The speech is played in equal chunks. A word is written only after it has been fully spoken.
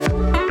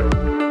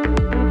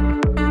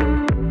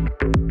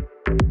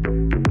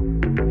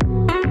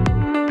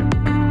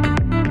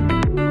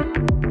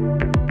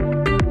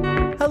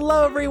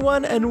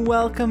everyone, and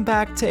welcome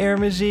back to Air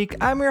Magique.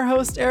 I'm your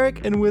host,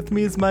 Eric, and with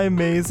me is my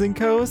amazing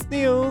co-host,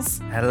 Niels.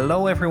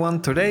 Hello,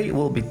 everyone. Today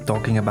we'll be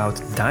talking about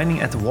dining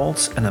at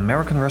Waltz, an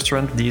American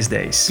restaurant these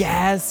days.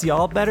 Yes,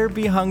 y'all better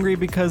be hungry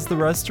because the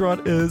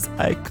restaurant is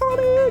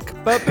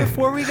iconic. But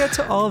before we get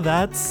to all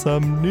that,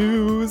 some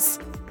news.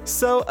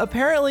 So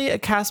apparently a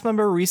cast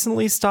member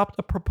recently stopped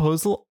a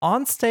proposal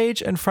on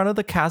stage in front of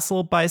the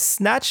castle by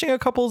snatching a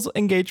couple's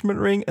engagement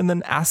ring and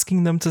then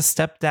asking them to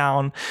step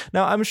down.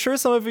 Now, I'm sure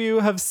some of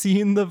you have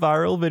seen the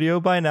viral video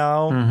by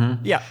now.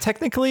 Mm-hmm. Yeah,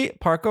 technically,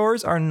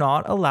 parkgoers are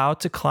not allowed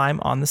to climb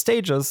on the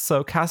stages.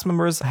 So cast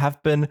members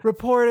have been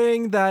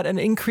reporting that an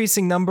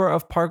increasing number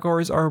of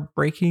parkgoers are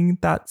breaking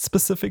that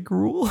specific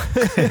rule.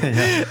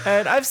 Yeah.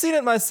 And I've seen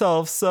it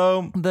myself.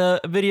 So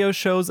the video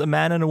shows a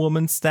man and a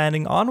woman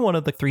standing on one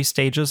of the 3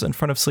 stages in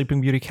front of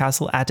Sleeping Beauty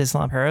Castle at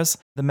Disneyland Paris.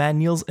 The man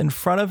kneels in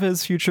front of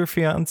his future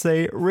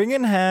fiancée, ring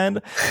in hand,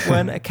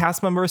 when a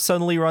cast member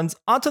suddenly runs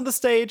onto the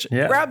stage,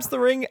 grabs the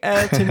ring,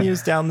 and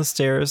continues down the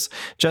stairs,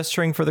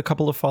 gesturing for the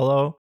couple to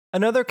follow.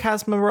 Another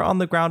cast member on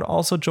the ground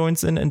also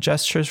joins in and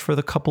gestures for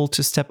the couple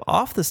to step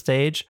off the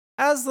stage.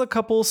 As the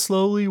couple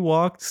slowly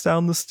walks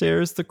down the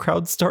stairs, the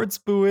crowd starts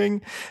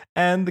booing,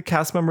 and the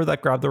cast member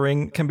that grabbed the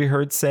ring can be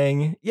heard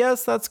saying,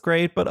 "Yes, that's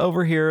great, but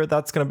over here,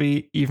 that's going to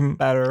be even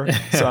better."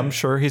 So I'm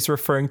sure he's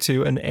referring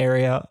to an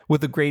area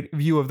with a great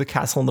view of the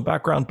castle in the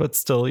background, but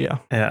still, yeah.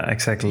 Yeah,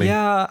 exactly.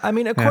 Yeah, I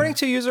mean, according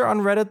to a user on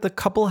Reddit, the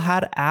couple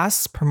had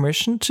asked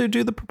permission to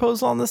do the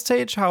proposal on the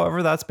stage.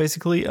 However, that's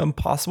basically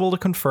impossible to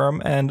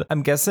confirm, and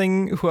I'm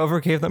guessing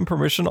whoever gave them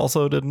permission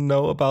also didn't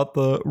know about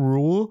the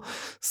rule.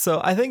 So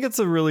I think it's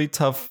a really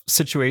tough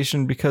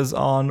situation because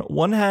on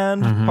one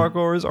hand,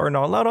 parkgoers are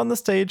not allowed on the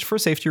stage for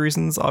safety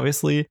reasons.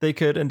 Obviously, they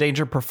could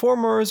endanger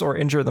performers or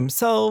injure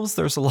themselves.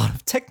 There's a lot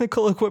of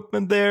technical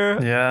equipment there.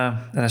 Yeah,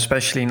 and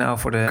especially now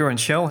for the current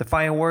show, the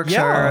fireworks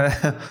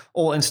are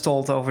all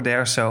installed over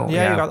there. So you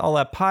got all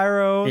that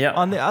pyro. Yeah.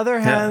 On the other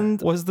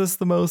hand, was this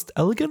the most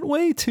elegant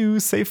way to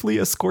safely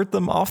escort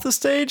them off the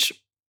stage?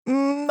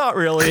 Not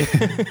really.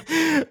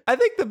 I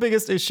think the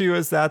biggest issue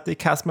is that the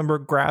cast member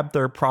grabbed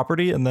their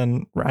property and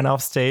then ran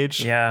off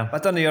stage. Yeah,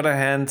 but on the other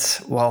hand,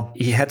 well,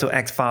 he had to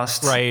act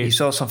fast. Right. He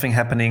saw something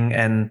happening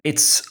and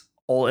it's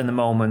all in the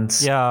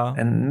moment. Yeah.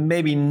 And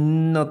maybe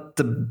not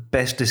the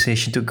best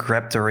decision to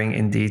grab the ring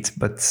indeed.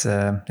 But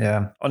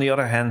on the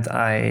other hand,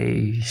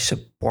 I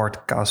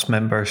support cast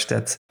members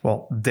that,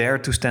 dare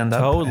to stand up.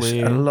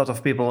 Totally. A lot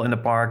of people in the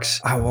parks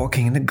are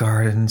walking in the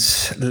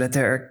gardens, let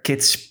their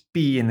kids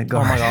pee in the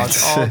garden. Oh my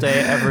gosh, all day,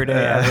 every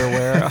day,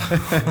 everywhere.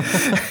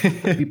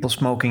 People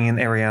smoking in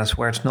areas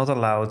where it's not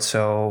allowed.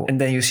 So,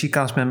 and then you see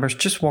cast members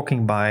just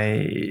walking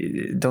by,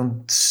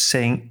 don't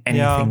saying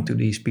anything to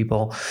these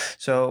people.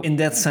 So in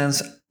that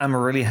sense, I'm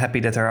really happy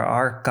that there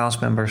are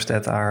cast members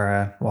that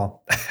are,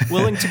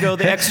 willing to go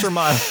the extra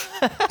mile.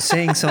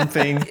 saying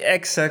something.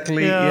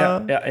 Exactly.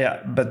 Yeah.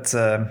 But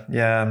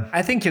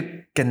I think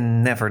you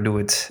can never do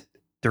it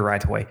the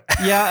right way.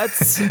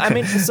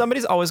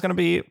 Somebody's always going to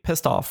be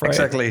pissed off, right?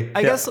 Exactly.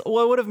 I guess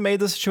what would have made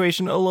the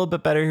situation a little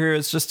bit better here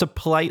is just to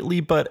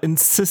politely but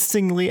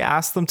insistingly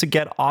ask them to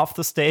get off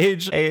the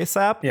stage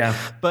ASAP. Yeah.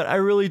 But I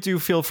really do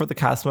feel for the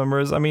cast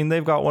members. I mean,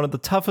 they've got one of the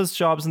toughest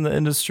jobs in the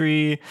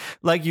industry.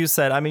 Like you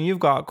said, I mean, you've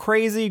got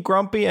crazy,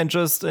 grumpy, and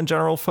just in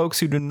general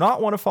folks who do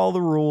not want to follow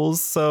the rules.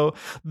 So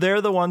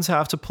they're the ones who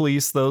have to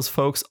police those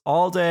folks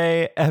all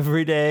day,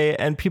 every day,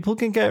 and people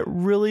can get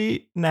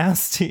really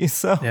nasty.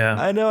 So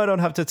I know I don't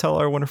have to tell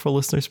our wonderful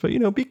listeners, but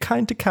be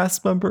kind to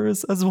cast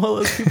members as well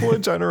as people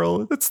in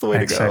general. It's the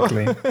way to go.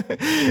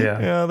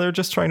 Yeah, they're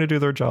just trying to do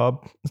their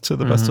job to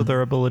the best of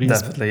their abilities.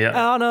 Definitely,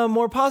 yeah. On a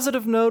more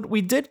positive note,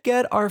 we did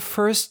get our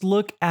first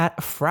look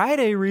at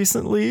Friday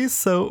recently.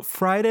 So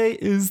Friday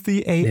is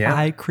the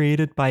AI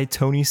created by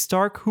Tony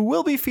Stark, who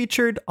will be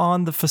featured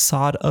on the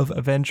facade of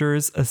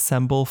Avengers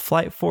Assemble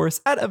Flight Force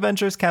at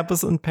Avengers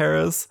Campus in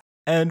Paris.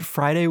 And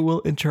Friday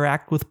will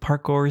interact with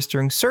parkgoers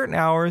during certain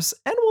hours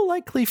and will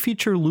likely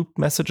feature looped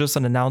messages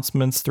and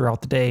announcements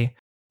throughout the day.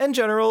 In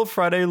general,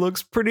 Friday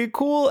looks pretty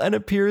cool and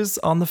appears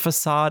on the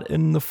facade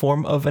in the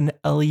form of an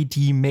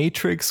LED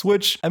matrix,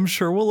 which I'm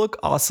sure will look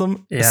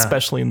awesome,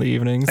 especially in the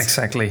evenings.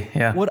 Exactly,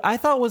 yeah. What I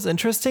thought was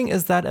interesting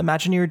is that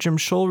Imagineer Jim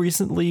Scholl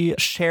recently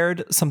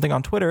shared something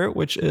on Twitter,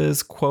 which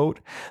is, quote,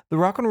 "The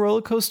Rock and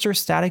Roller Coaster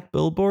static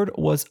billboard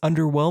was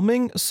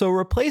underwhelming, so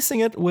replacing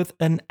it with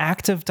an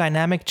active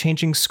dynamic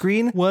changing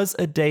screen was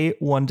a day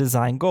one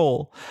design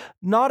goal.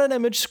 Not an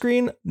image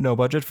screen, no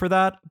budget for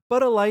that,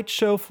 but a light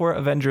show for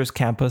Avengers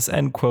Campus,"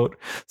 end quote.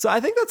 So I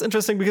think that's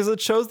interesting because it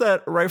shows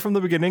that right from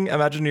the beginning,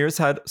 Imagineers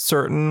had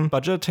certain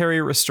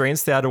budgetary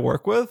restraints they had to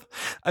work with.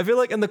 I feel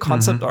like in the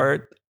concept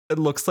art, it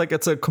looks like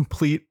it's a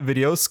complete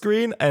video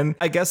screen, and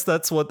I guess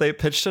that's what they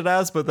pitched it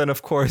as, but then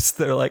of course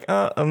they're like,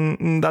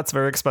 that's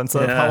very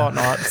expensive, how about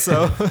not?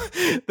 So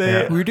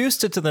they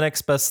reduced it to the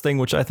next best thing,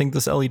 which I think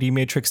this LED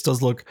matrix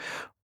does look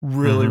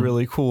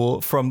really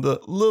cool from the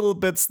little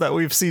bits that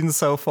we've seen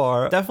so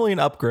far. Definitely an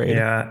upgrade.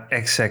 Yeah,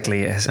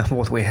 exactly.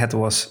 What we had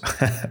was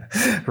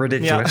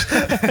ridiculous.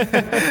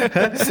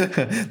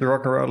 The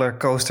Rock and Roller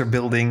Coaster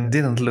building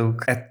didn't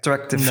look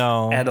attractive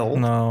at all.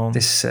 No.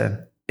 This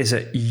is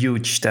a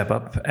huge step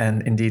up.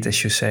 And indeed,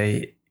 as you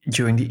say,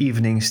 during the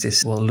evenings,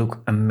 this will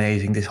look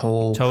amazing. This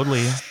whole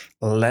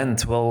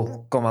land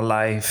will come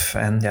alive.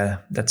 And yeah,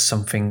 that's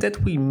something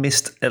that we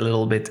missed a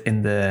little bit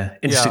in the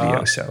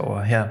studio.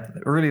 So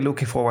really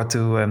looking forward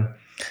to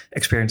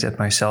experience that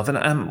myself. And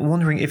I'm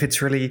wondering if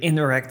it's really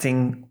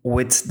interacting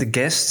with the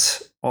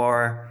guests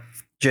or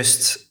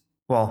just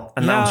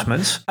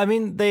announcements. I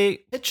mean, they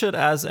pitch it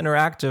as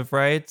interactive,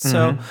 right?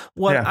 So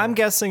what I'm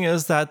guessing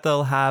is that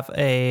they'll have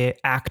a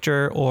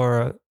actor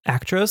or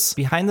actress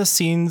behind the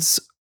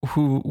scenes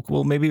who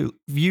will maybe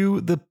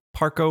view the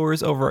park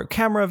goers over a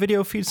camera,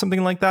 video feed,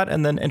 something like that,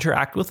 and then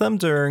interact with them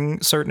during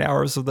certain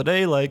hours of the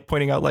day, like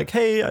pointing out like,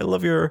 hey, I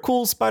love your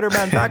cool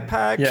Spider-Man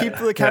backpack, keep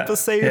the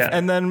campus safe.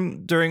 And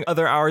then during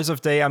other hours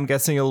of day, I'm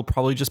guessing it'll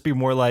probably just be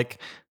more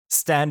like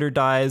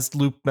standardized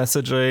loop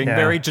messaging,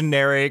 very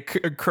generic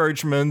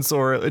encouragements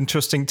or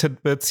interesting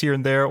tidbits here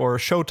and there, or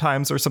show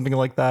times or something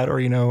like that, or,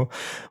 you know,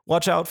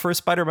 watch out for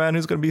Spider-Man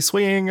who's going to be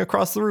swinging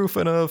across the roof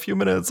in a few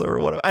minutes or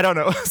whatever. I don't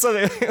know.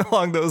 Something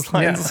along those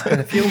lines. In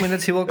a few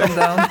minutes he will come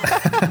down.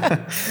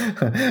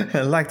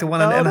 Like the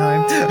one in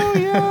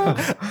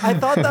Anaheim. I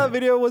thought that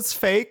video was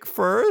fake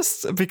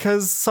first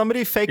because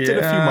somebody faked it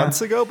a few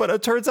months ago, but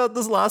it turns out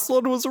this last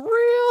one was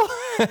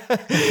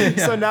real.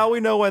 So now we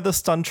know why the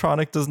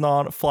Stuntronic does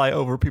not fly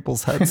over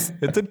people's heads.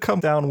 It did come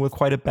down with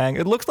quite a bang.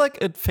 It looked like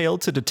it failed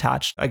to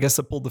detach. I guess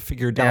it pulled the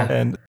figure down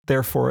and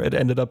therefore it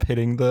ended up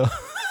hitting the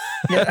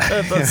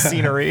the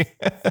scenery.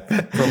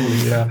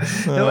 Probably,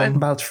 and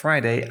about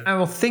Friday, I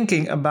was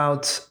thinking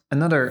about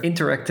another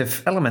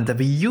interactive element that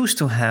we used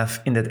to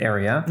have in that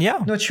area.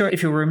 Not sure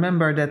if you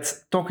remember that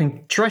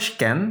talking trash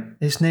can.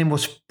 His name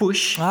was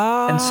Push.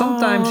 And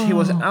sometimes he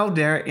was out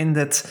there in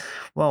that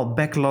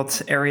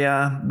backlot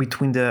area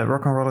between the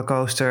Rock and Roller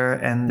Coaster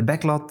and the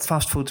backlot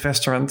fast food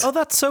restaurant. Oh,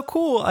 that's so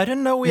cool. I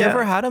didn't know we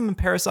ever had him in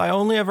Paris. I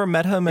only ever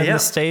met him in the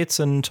States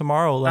and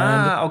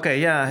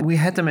Tomorrowland. We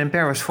had him in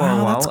Paris for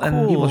a while,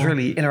 and he was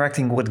really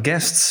interacting with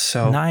guests.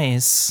 So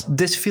nice.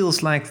 This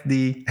feels like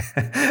the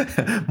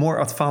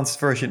more advanced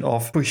version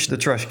of Push the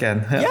Trash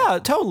Can. Yeah,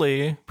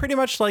 totally. Pretty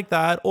much like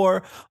that.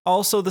 Or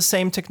also the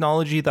same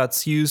technology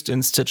that's used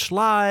in Stitch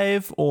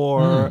Live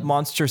or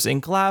Monsters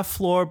Inc. Laugh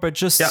Floor, but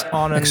just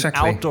on an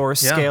outdoor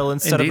scale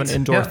instead of an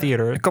indoor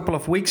theater. A couple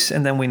of weeks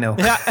and then we know.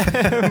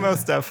 Yeah,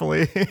 most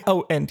definitely.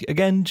 Oh, and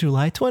again,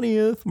 July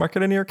 20th. Mark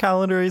it in your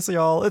calendars,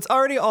 y'all. It's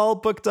already all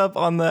booked up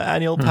on the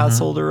annual pass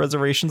holder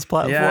reservations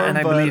platform. Yeah, and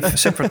I believe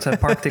separate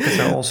park tickets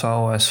are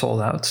also sold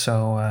out.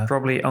 So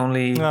probably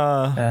only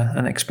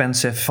an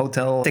expensive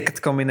hotel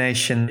ticket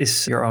combination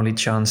is your only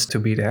chance to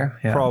be there.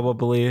 Yeah.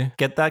 Probably.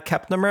 Get that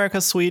Captain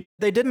America suite.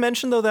 They did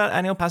mention, though, that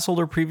annual pass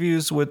holder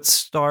previews would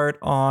start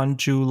on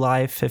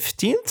July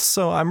 15th.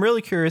 So I'm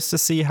really curious to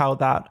see how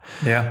that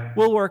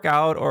will work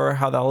out or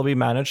how that will be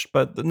managed,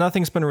 but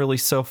nothing's been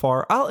released so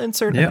far. I'll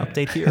insert an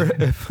update here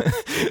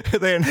if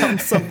they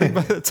announce something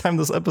by the time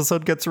this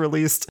episode gets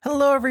released.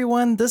 Hello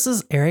everyone, this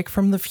is Eric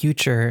from the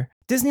future.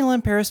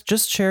 Disneyland Paris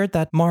just shared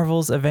that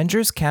Marvel's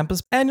Avengers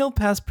Campus annual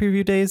pass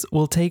preview days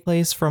will take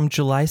place from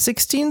July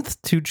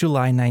 16th to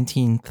July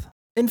 19th.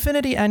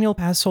 Infinity Annual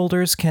Pass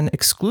holders can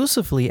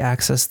exclusively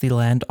access the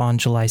land on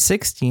July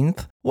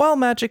 16th, while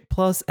Magic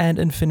Plus and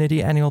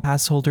Infinity Annual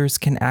Pass holders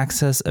can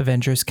access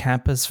Avengers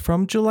Campus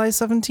from July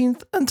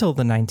 17th until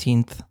the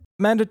 19th.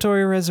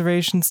 Mandatory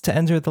reservations to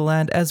enter the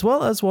land, as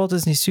well as Walt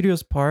Disney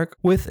Studios Park,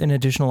 with an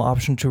additional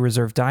option to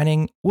reserve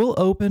dining, will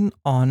open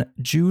on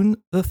June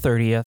the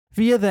 30th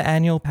via the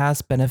Annual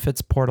Pass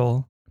Benefits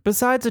portal.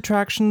 Besides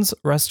attractions,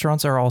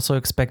 restaurants are also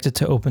expected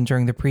to open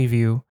during the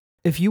preview.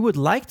 If you would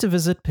like to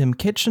visit Pim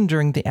Kitchen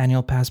during the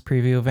Annual Pass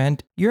preview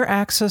event, your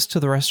access to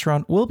the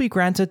restaurant will be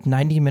granted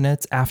 90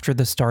 minutes after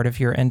the start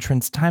of your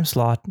entrance time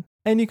slot,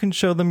 and you can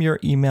show them your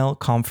email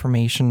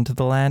confirmation to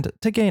the land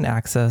to gain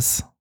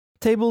access.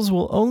 Tables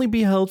will only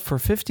be held for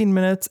 15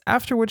 minutes,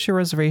 after which your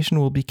reservation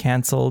will be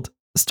cancelled.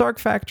 Stark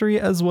Factory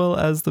as well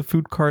as the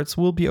food carts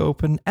will be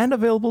open and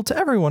available to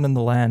everyone in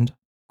the land.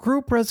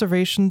 Group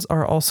reservations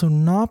are also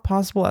not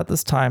possible at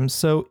this time,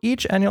 so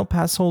each annual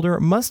pass holder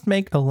must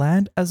make a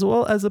land as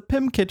well as a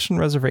Pim Kitchen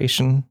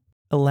reservation.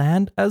 A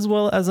land as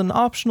well as an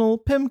optional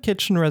Pim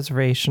Kitchen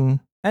reservation.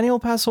 Annual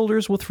pass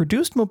holders with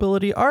reduced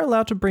mobility are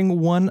allowed to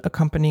bring one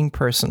accompanying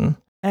person.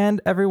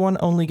 And everyone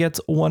only gets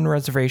one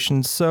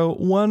reservation, so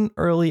one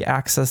early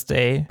access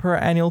day per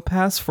annual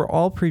pass for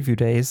all preview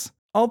days.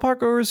 All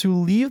parkgoers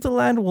who leave the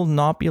land will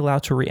not be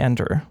allowed to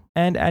re-enter,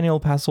 and annual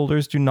pass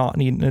holders do not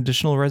need an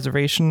additional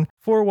reservation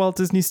for Walt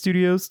Disney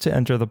Studios to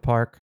enter the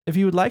park. If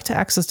you would like to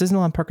access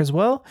Disneyland Park as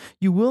well,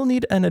 you will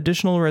need an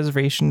additional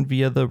reservation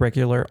via the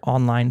regular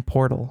online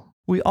portal.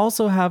 We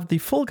also have the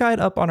full guide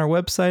up on our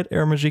website,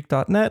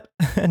 airmagique.net.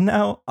 And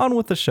now on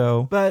with the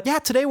show. But yeah,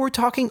 today we're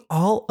talking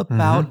all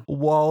about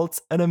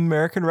Walt's, an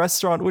American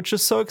restaurant, which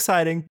is so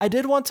exciting. I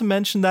did want to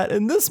mention that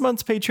in this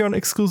month's Patreon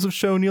exclusive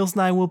show, Niels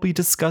and I will be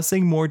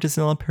discussing more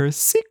Disneyland Paris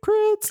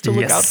secrets to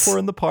look out for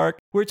in the park.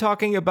 We're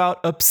talking about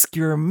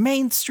obscure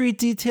Main Street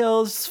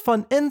details,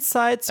 fun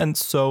insights, and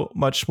so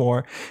much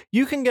more.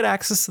 You can get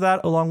access to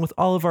that along with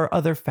all of our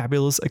other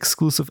fabulous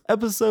exclusive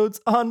episodes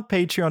on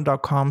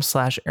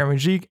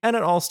patreon.com/airmagique, and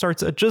it all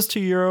starts at just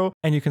 €2,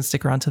 and you can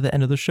stick around to the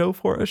end of the show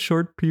for a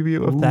short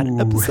preview of that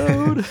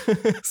episode.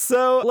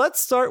 So let's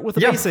start with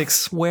the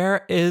basics.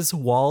 Where is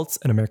Walt's,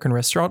 an American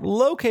restaurant,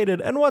 located,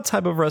 and what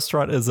type of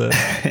restaurant is it?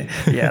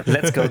 Yeah,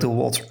 let's go to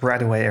Walt's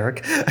right away,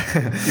 Eric.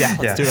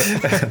 Let's do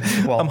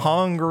it. Well, I'm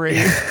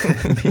hungry.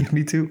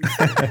 Me too.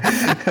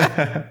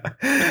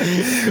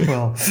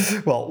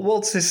 well,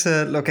 Walt's is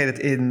located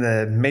in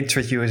Main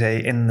Street,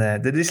 USA, in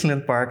the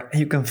Disneyland Park.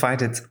 You can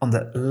find it on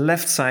the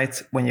left side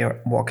when you're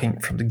walking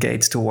from the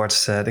gates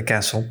towards the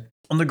castle.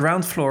 On the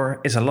ground floor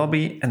is a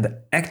lobby, and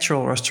the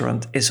actual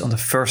restaurant is on the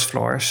first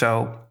floor.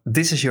 So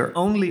this is your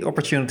only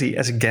opportunity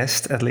as a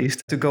guest, at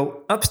least, to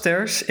go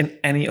upstairs in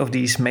any of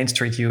these Main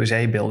Street,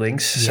 USA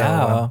buildings.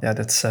 So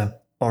that's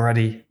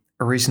already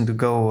a reason to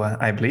go,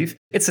 I believe.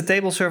 It's a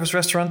table service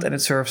restaurant, and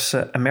it serves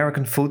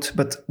American food,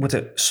 but with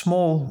a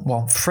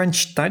small,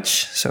 French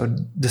touch. So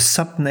the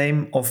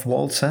sub-name of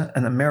Walt's,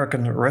 an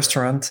American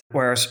restaurant,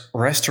 whereas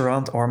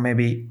restaurant or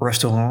maybe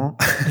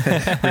restaurant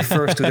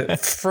refers to the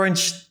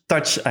French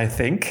touch, I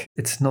think.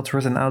 It's not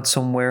written out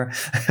somewhere,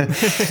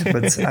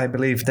 but I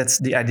believe that's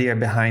the idea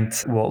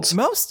behind Walt's.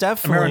 Most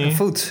definitely. American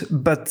food,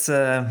 but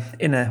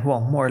in a,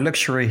 more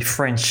luxury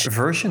French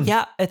version.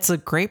 Yeah, it's a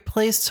great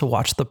place to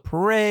watch the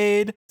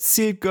parade,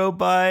 see it go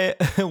by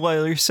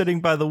while you're sitting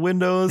by the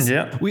windows.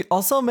 Yeah. We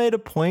also made a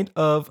point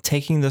of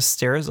taking the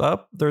stairs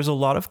up. There's a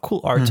lot of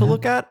cool art to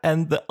look at,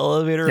 and the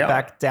elevator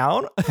back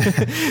down.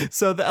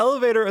 So the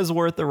elevator is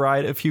worth the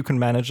ride if you can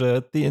manage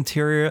it. The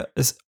interior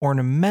is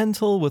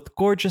ornamental with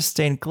gorgeous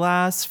stained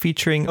glass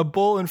featuring a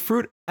bowl and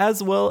fruit,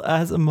 as well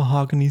as a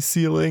mahogany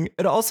ceiling.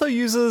 It also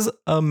uses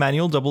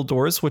manual double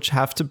doors, which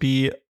have to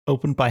be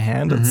opened by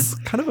hand. It's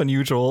kind of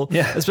unusual,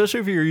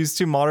 especially if you're used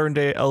to modern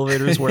day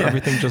elevators where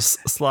everything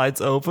just slides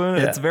open.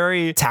 It's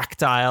very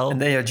tactile.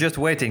 And they are just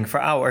waiting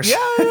for hours.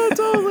 Yeah,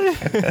 totally.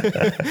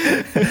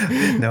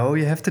 No,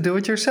 you have to do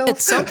it yourself.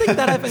 It's something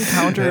that I've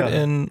encountered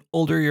in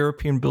older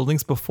European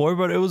buildings before,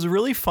 but it was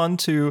really fun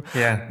to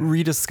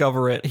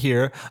rediscover it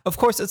here. Of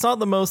course, it's not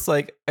the most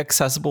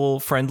accessible,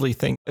 friendly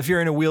thing. If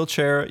you're in a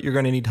wheelchair, you're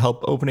going to need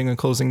help opening and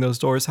closing those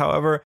doors.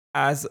 However,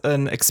 as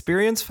an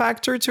experience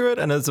factor to it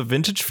and as a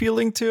vintage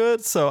feeling to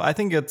it. So I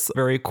think it's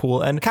very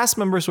cool. And cast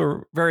members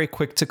were very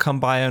quick to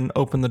come by and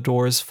open the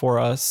doors for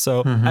us.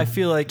 So I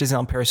feel like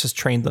Disneyland Paris has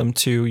trained them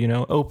to,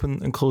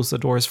 open and close the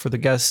doors for the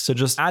guests to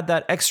just add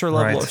that extra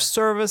level of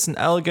service and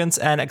elegance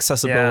and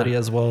accessibility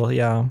as well.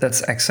 Yeah.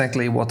 That's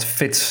exactly what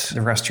fits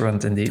the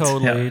restaurant indeed.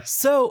 Totally. Yeah.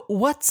 So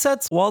what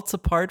sets Walt's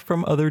apart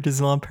from other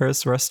Disneyland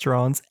Paris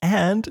restaurants?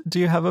 And do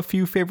you have a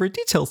few favorite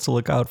details to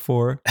look out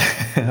for?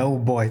 Oh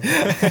boy.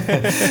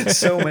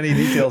 So many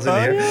details in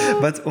here. Yeah.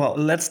 But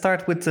let's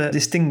start with the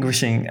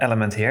distinguishing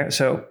element here.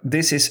 So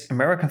this is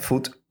American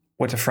food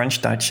with a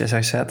French touch, as I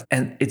said,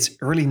 and it's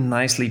really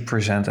nicely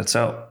presented.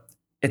 So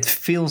it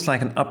feels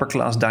like an upper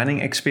class dining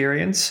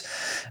experience,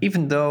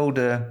 even though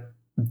the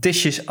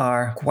dishes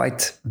are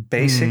quite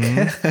basic.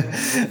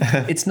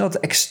 It's not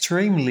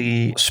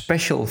extremely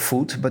special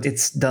food, but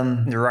it's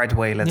done the right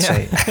way, let's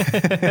say.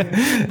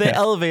 They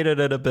elevated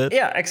it a bit.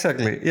 Yeah,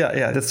 exactly.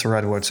 Yeah, that's the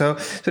right word. So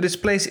this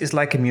place is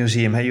like a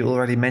museum. You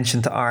already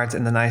mentioned the art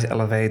and the nice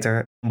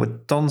elevator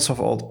with tons of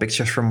old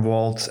pictures from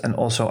Walt and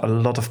also a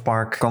lot of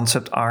park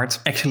concept art.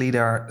 Actually,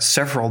 there are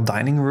several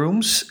dining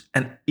rooms,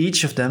 and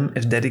each of them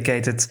is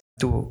dedicated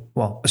to,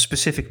 a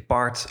specific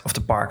part of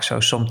the park.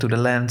 So some to the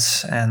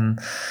lands and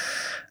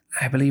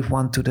I believe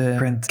one to the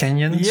Grand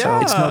Canyon. Yeah. So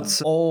it's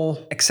not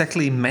all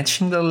exactly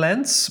matching the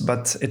lands,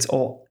 but it's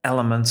all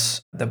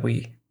elements that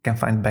we can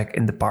find back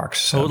in the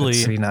parks. So totally.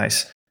 That's really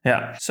nice.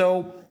 Yeah.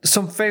 So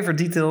some favorite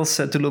details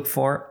to look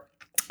for.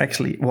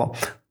 Actually,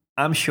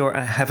 I'm sure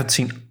I haven't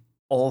seen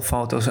all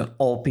photos and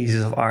all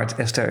pieces of art,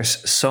 as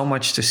there's so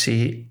much to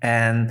see.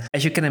 And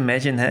as you can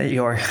imagine,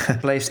 you're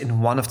placed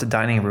in one of the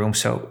dining rooms,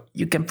 so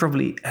you can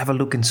probably have a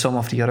look in some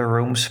of the other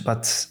rooms,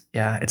 but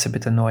it's a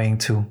bit annoying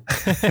to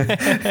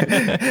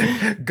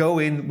go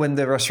in when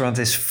the restaurant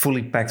is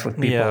fully packed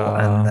with people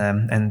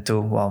and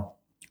to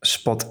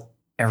spot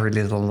every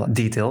little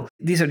detail.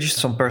 These are just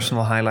some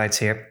personal highlights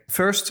here.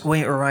 First,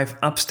 when you arrive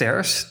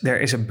upstairs, there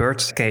is a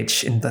bird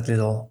cage in that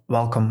little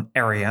welcome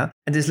area.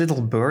 And this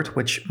little bird,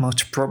 which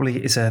most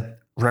probably is a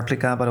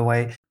replica, by the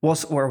way,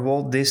 was where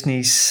Walt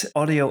Disney's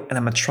audio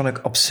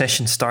animatronic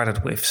obsession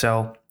started with.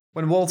 So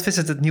when Walt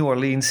visited New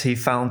Orleans, he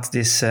found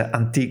this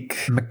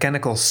antique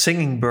mechanical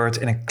singing bird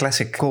in a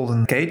classic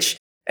golden cage.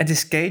 And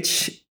this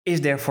cage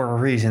is there for a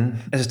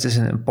reason, as it is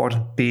an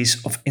important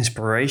piece of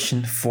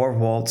inspiration for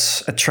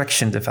Walt's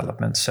attraction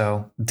development.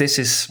 So this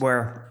is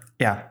where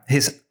yeah,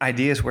 his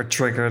ideas were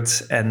triggered,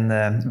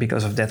 and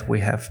because of that,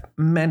 we have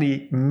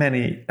many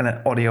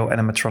audio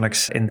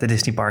animatronics in the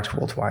Disney parks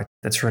worldwide.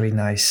 That's really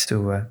nice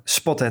to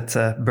spot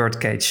that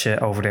birdcage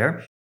over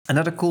there.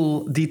 Another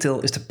cool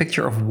detail is the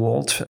picture of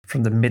Walt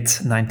from the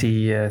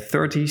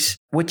mid-1930s,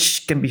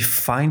 which can be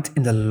found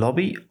in the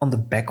lobby on the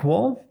back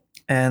wall.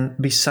 And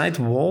beside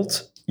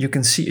Walt, you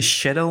can see a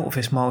shadow of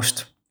his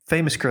most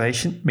famous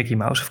creation, Mickey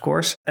Mouse, of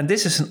course. And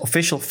this is an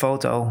official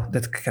photo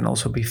that can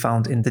also be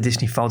found in the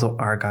Disney Photo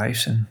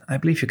Archives. And I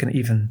believe you can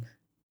even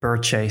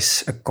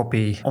purchase a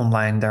copy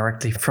online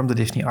directly from the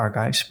Disney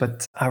Archives.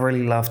 But I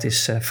really love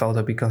this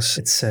photo because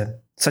it's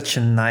such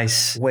a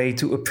nice way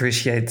to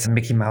appreciate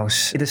Mickey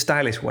Mouse in a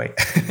stylish way.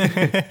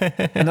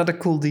 Another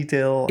cool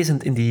detail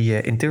isn't in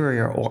the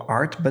interior or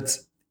art, but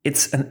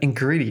it's an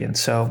ingredient.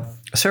 So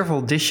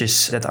several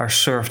dishes that are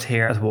served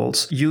here at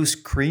Walt's use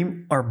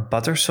cream or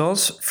butter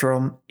sauce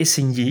from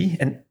Isigny.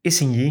 And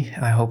Isigny,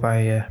 I hope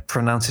I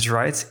pronounce it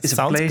right, is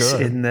a place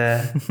in...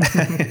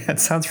 it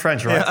sounds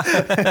French, right?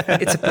 Yeah.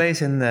 It's a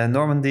place in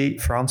Normandy,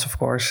 France, of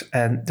course.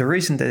 And the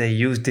reason that they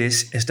use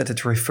this is that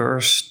it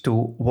refers to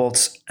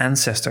Walt's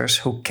ancestors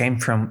who came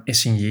from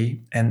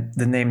Isigny. And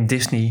the name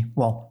Disney,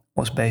 well,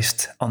 was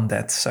based on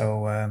that.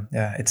 So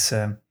yeah, it's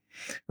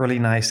really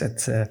nice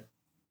that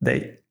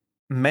they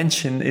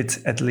mention it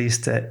at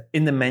least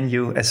in the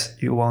menu, as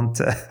you won't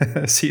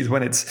see it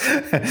when it's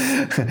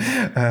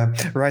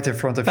right in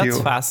front of you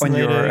on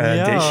your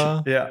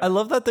dish. Yeah, I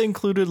love that they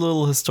included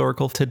little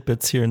historical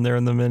tidbits here and there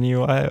in the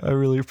menu. I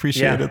really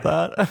appreciated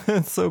that.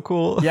 It's so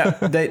cool. Yeah,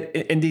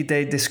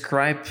 they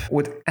describe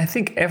with I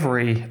think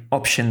every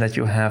option that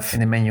you have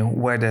in the menu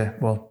where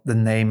the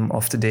name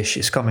of the dish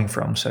is coming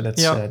from. So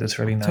that's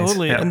really nice.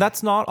 Totally, and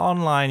that's not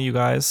online, you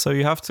guys. So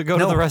you have to go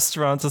to the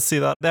restaurant to see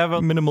that. They have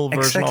a minimal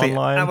version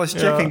online. I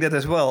was checking that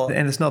as well,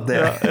 and it's not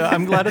there. Yeah.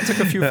 I'm glad I took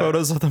a few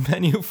photos of the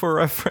menu for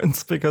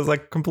reference because I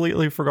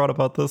completely forgot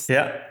about this.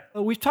 Yeah.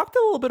 We've talked a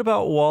little bit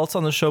about Walt's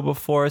on the show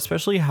before,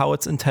 especially how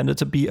it's intended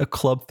to be a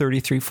Club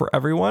 33 for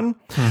everyone.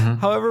 Mm-hmm.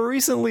 However,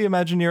 recently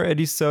Imagineer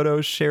Eddie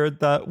Soto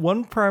shared that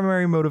one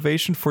primary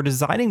motivation for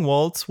designing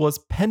Walt's was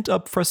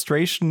pent-up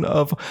frustration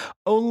of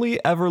only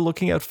ever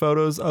looking at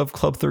photos of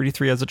Club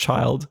 33 as a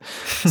child.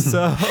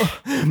 So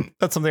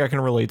that's something I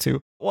can relate to.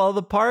 While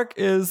the park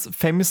is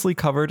famously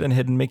covered in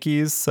hidden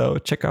Mickeys, so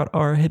check out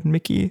our Hidden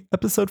Mickey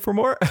episode for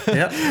more.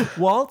 Yeah.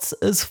 Walt's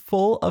is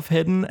full of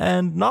hidden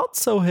and not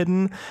so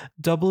hidden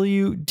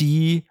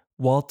WD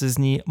Walt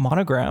Disney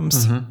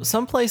monograms. Mm-hmm.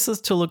 Some places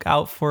to look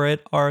out for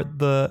it are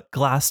the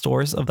glass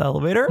doors of the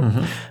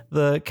elevator,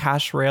 the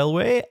cash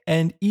railway,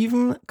 and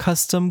even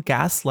custom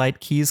gaslight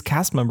keys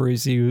cast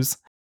members use.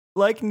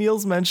 Like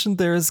Niels mentioned,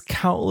 there's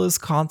countless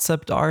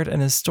concept art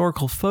and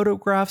historical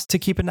photographs to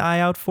keep an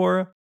eye out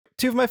for.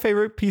 Two of my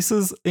favorite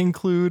pieces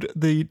include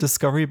the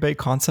Discovery Bay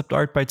concept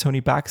art by Tony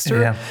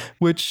Baxter,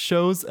 which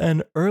shows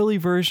an early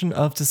version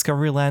of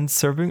Discoveryland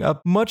serving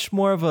up much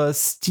more of a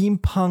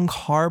steampunk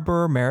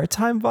harbor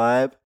maritime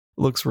vibe.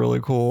 Looks really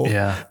cool.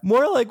 Yeah.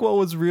 More like what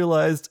was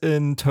realized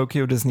in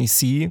Tokyo Disney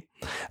Sea,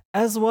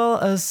 as well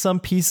as some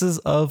pieces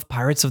of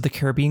Pirates of the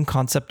Caribbean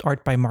concept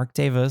art by Mark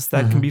Davis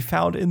that can be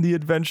found in the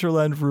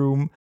Adventureland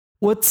room.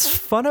 What's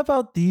fun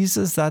about these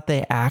is that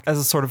they act as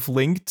a sort of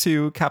link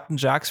to Captain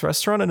Jack's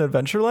restaurant in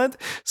Adventureland,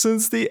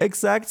 since the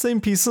exact same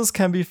pieces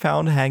can be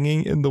found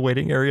hanging in the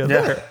waiting area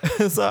there.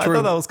 So I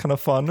thought that was kind of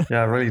fun.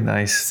 Yeah, really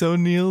nice. So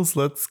Niels,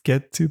 let's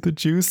get to the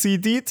juicy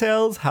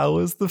details. How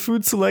was the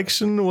food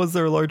selection? Was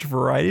there a large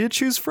variety to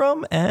choose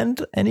from?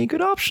 And any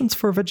good options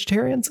for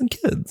vegetarians and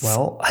kids?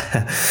 Well,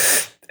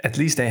 at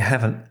least they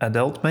have an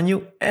adult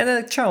menu and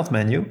a child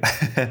menu.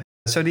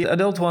 So the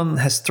adult one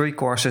has 3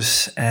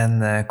 courses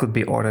and could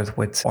be ordered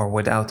with or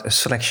without a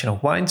selection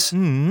of wines.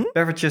 Mm-hmm.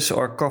 Beverages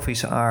or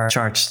coffees are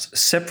charged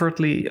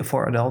separately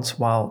for adults,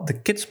 while the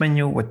kids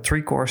menu with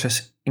 3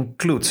 courses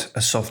includes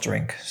a soft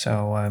drink.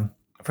 So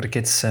for the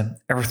kids,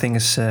 everything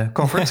is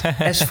covered.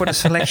 As for the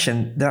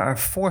selection, there are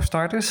 4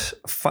 starters,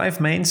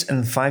 5 mains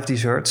and 5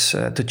 desserts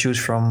to choose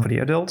from for the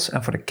adults.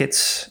 And for the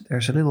kids,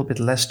 there's a little bit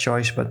less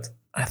choice, but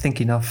I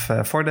think enough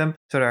for them.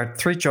 So there are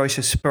 3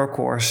 choices per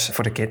course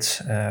for the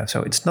kids.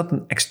 So it's not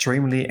an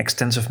extremely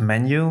extensive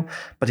menu,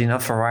 but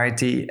enough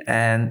variety,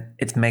 and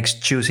it makes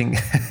choosing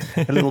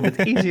a little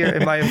bit easier,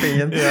 in my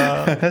opinion.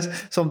 Yeah.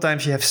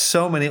 Sometimes you have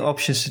so many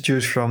options to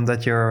choose from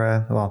that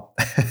you're,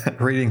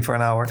 reading for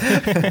an hour.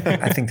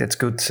 I think that's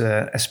good,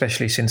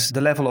 especially since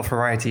the level of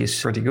variety is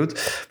pretty good.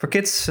 For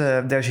kids,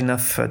 there's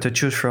enough to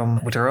choose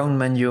from with their own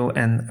menu.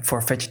 And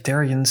for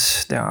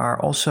vegetarians, there are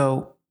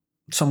also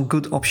some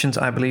good options,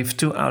 I believe.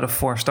 2 out of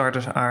 4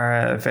 starters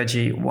are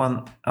veggie,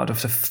 1 out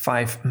of the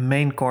 5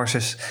 main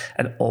courses,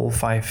 and all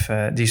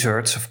 5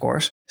 desserts, of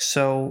course.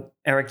 So,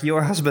 Eric,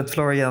 your husband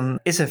Florian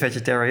is a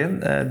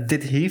vegetarian.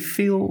 Did he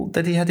feel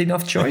that he had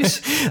enough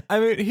choice? I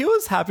mean, he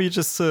was happy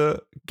just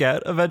to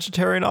get a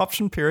vegetarian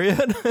option,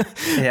 period.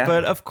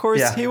 But of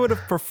course, he would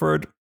have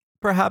preferred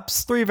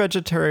perhaps 3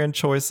 vegetarian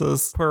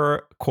choices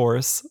per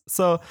course.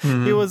 So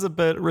he was a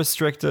bit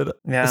restricted,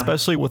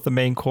 especially with the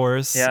main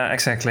course. Yeah,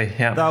 exactly.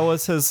 Yeah. That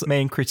was his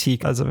main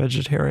critique as a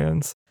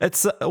vegetarian.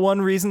 It's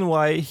one reason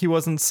why he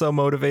wasn't so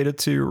motivated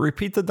to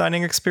repeat the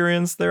dining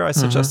experience there. I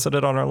suggested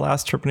it on our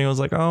last trip and he was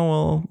like,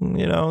 oh,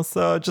 well,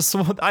 so just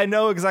I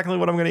know exactly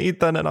what I'm going to eat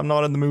then and I'm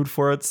not in the mood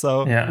for it.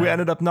 So we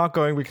ended up not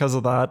going because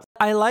of that.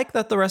 I like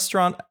that the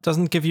restaurant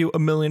doesn't give you a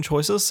million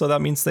choices. So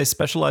that means they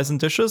specialize in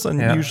dishes. And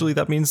usually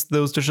that means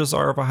those dishes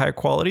are of a higher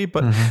quality.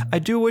 But I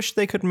do wish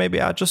they could maybe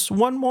add just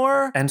one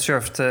more. And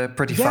served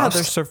pretty fast. Yeah,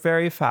 they're served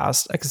very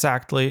fast.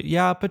 Exactly.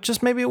 Yeah, but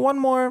just maybe one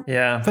more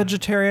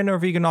vegetarian or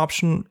vegan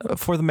option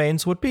for the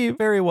mains would be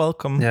very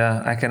welcome.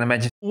 Yeah, I can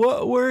imagine.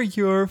 What were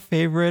your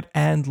favorite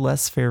and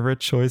less favorite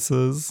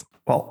choices?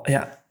 Well,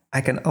 I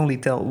can only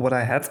tell what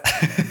I had.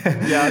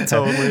 Yeah,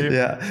 totally.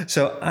 Yeah.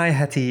 So I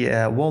had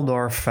the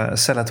Waldorf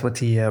salad with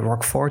the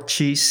Roquefort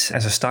cheese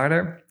as a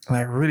starter. And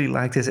I really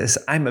liked it as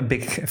I'm a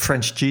big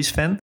French cheese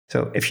fan.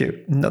 So if you're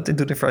not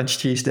into the French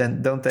cheese,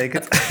 then don't take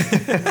it.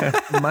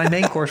 My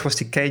main course was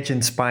the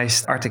Cajun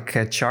spiced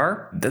Arctic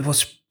char. That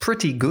was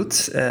pretty good.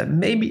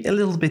 Maybe a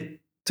little bit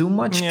too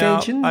much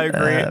Cajun. I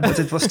agree. But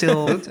it was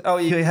still good. Oh,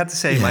 you had the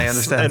same, I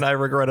understand. And I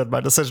regretted my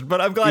decision, but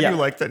I'm glad you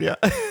liked it,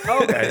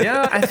 Okay,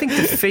 yeah. I think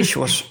the fish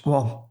was,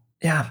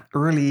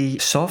 really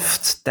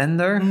soft,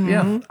 tender.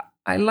 Yeah.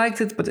 I liked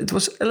it, but it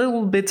was a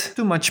little bit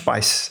too much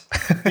spice.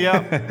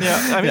 Yeah.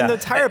 I mean, the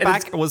entire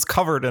back was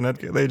covered in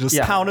it. They just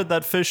pounded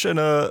that fish in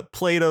a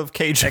plate of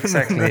Cajun.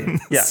 Exactly.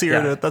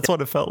 Seared it. That's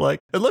what it felt like.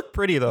 It looked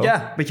pretty, though.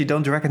 Yeah, but you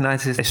don't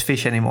recognize it as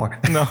fish anymore.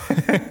 No.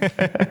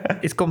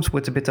 It comes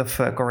with a bit of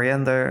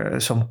coriander,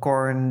 some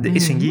corn, the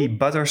Isigny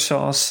butter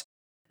sauce,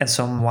 and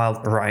some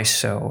wild rice.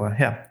 So,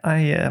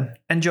 I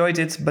enjoyed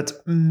it,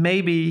 but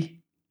maybe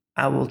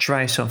I will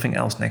try something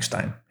else next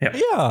time.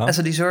 Yeah. As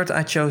a dessert,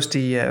 I chose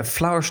the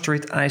Flower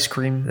Street ice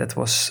cream. That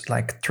was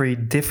like 3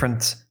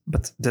 different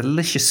but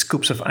delicious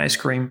scoops of ice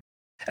cream.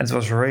 And it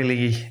was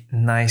really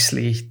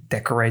nicely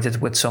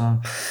decorated with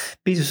some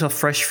pieces of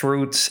fresh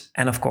fruit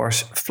and, of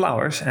course,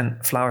 flowers.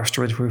 And Flower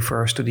Street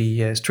refers to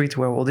the street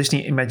where Walt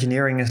Disney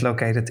Imagineering is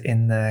located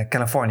in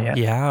California.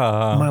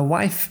 Yeah. My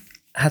wife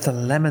had a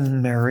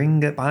lemon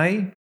meringue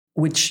pie,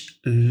 which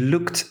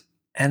looked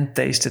and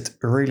tasted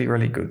really,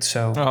 really good.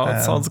 So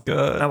it sounds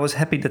good. I was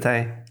happy that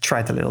I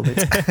tried a little bit.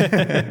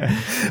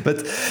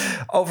 But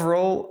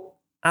overall,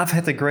 I've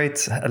had a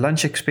great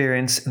lunch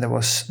experience and there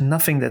was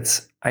nothing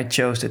that I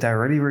chose that I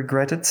really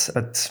regretted.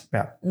 But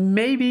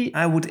maybe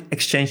I would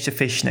exchange the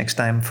fish next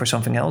time for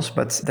something else.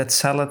 But that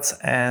salad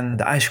and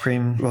the ice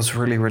cream was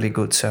really, really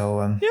good. So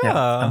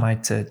I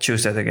might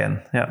choose that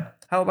again. Yeah.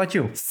 How about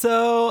you?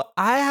 So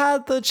I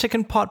had the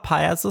chicken pot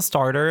pie as a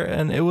starter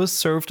and it was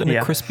served in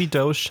a crispy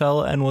dough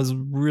shell and was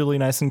really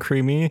nice and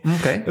creamy.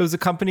 Okay. It was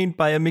accompanied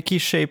by a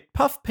Mickey-shaped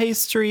puff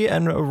pastry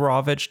and a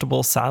raw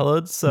vegetable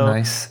salad.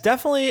 So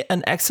definitely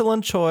an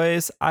excellent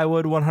choice. I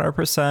would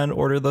 100%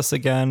 order this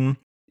again.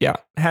 Yeah,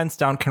 hands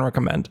down can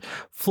recommend.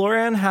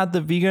 Florian had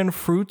the vegan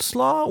fruit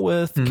slaw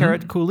with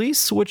carrot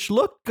coulis, which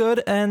looked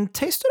good and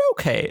tasted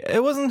okay.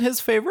 It wasn't his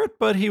favorite,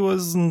 but he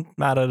wasn't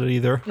mad at it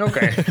either.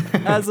 Okay.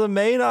 As a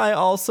main, I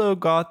also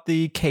got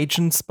the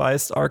Cajun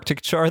spiced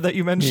Arctic char that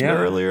you mentioned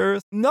earlier,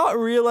 not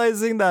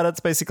realizing that it's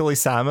basically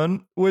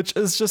salmon, which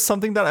is just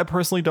something that I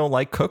personally don't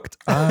like cooked.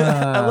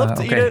 I love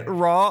to eat it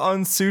raw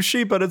on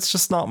sushi, but it's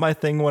just not my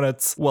thing when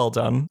it's well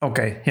done.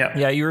 Okay, yeah.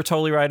 Yeah, you were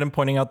totally right in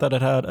pointing out that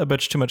it had a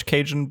bit too much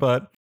Cajun,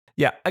 but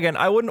yeah, again,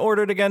 I wouldn't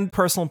order it again.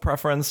 Personal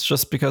preference,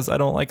 just because I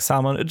don't like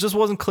salmon. It just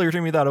wasn't clear to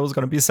me that it was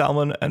going to be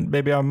salmon, and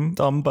maybe I'm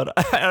dumb, but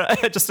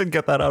I just didn't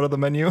get that out of the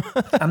menu.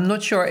 I'm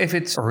not sure if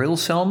it's real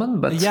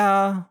salmon, but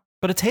yeah.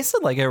 But it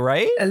tasted like it,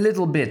 right? A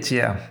little bit,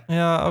 yeah.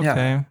 Yeah,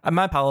 okay. And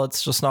my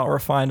palate's just not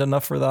refined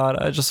enough for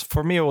that.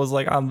 For me, it was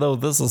like, although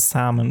this is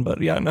salmon,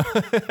 but yeah, no,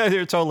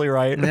 you're totally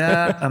right.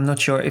 Yeah, I'm not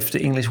sure if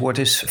the English word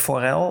is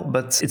forel,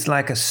 but it's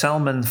like a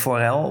salmon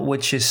forel,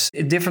 which is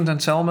different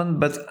than salmon,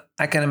 but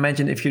I can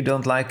imagine if you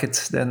don't like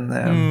it,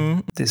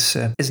 then this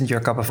isn't your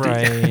cup of tea.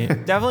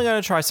 Right. Definitely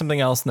going to try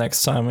something else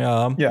next time.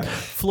 Yeah.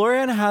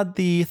 Florian had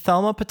the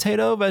Thelma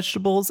potato,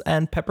 vegetables,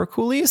 and pepper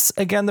coulis.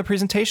 Again, the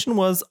presentation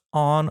was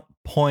on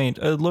point.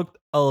 It looked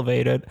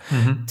elevated.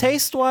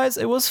 Taste-wise,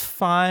 it was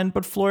fine,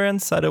 but Florian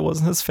said it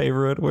wasn't his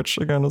favorite, which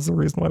again is the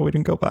reason why we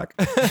didn't go back.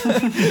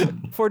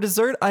 For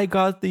dessert, I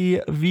got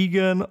the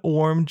vegan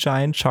warm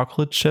giant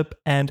chocolate chip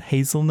and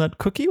hazelnut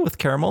cookie with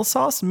caramel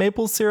sauce,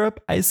 maple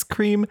syrup, ice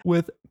cream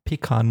with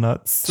pecan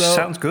nuts. So,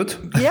 sounds good.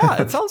 Yeah,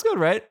 it sounds good,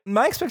 right?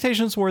 My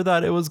expectations were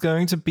that it was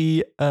going to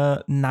be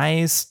a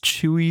nice,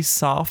 chewy,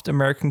 soft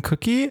American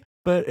cookie,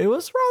 but it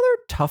was rather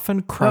tough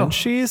and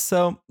crunchy.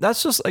 So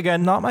that's just,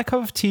 again, not my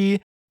cup of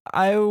tea.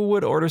 I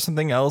would order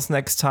something else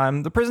next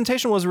time. The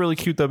presentation was really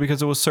cute, though,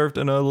 because it was served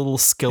in a little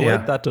skillet. Yeah.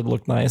 That did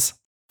look nice.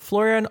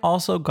 Florian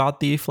also got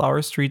the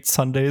Flower Street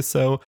sundae,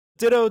 so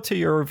ditto to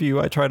your review.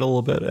 I tried a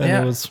little bit, and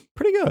it was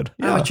pretty good.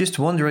 Yeah. I was just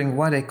wondering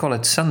why they call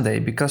it sundae,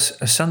 because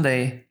a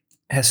sundae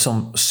has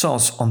some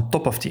sauce on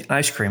top of the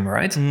ice cream,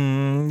 right?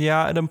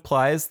 Yeah, it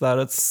implies that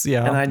it's,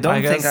 yeah. And I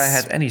don't think I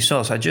had any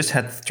sauce. I just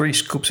had 3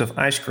 scoops of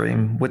ice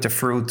cream with the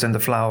fruit and the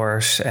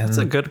flowers. And that's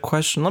a good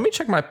question. Let me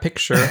check my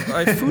picture.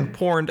 I food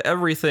porned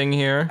everything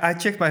here. I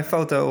checked my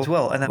photo as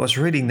well, and I was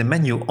reading the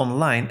menu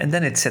online, and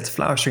then it said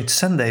Flower Street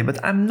Sunday,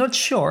 but I'm not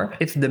sure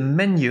if the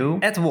menu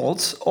at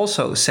Walt's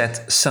also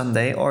said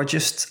Sunday or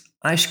just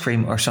ice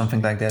cream or something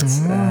like that.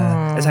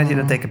 As I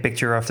didn't take a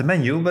picture of the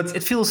menu, but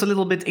it feels a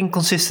little bit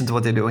inconsistent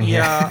what they're doing here.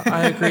 Yeah,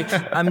 I agree.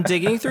 I'm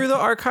digging through the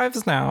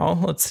archives now.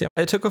 Let's see.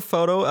 I took a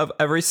photo of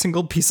every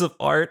single piece of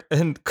art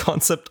and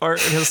concept art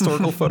and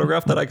historical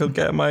photograph that I could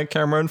get my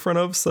camera in front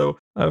of. So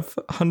I have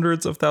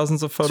hundreds of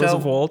thousands of photos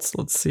of Waltz.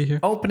 Let's see here.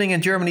 Opening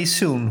in Germany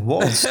soon.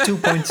 Waltz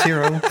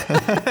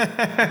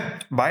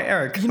 2.0 by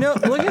Eric. You know,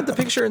 looking at the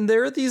picture, and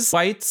there are these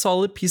white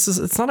solid pieces.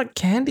 It's not a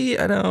candy.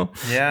 I don't know.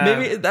 Yeah.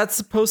 Maybe that's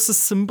supposed to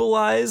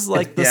symbolize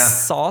like the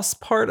sauce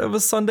part of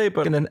a sundae,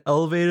 but in an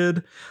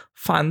elevated,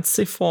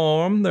 fancy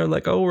form. They're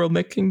like, oh, we're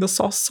making the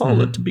sauce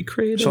solid to be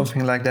creative.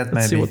 Something like that,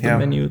 Let's maybe. see what the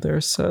menu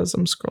there says.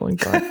 I'm scrolling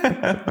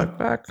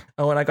back.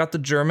 Oh, and I got the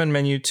German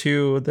menu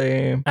too.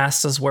 They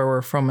asked us where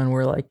we're from, and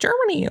we're like,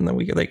 Germany. And then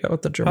they go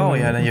with the German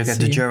menu. Oh, yeah, then you get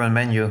the German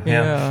menu.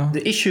 Yeah.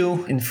 The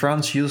issue in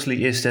France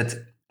usually is that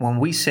when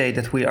we say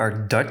that we are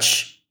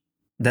Dutch,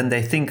 then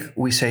they think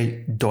we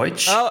say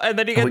Deutsch. Oh, and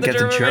then you get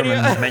the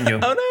German menu.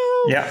 Oh, no.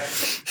 Yeah.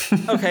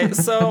 Okay,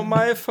 so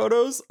my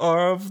photos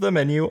of the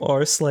menu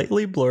are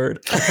slightly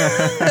blurred.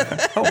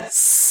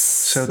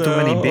 So too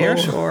many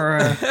beers or...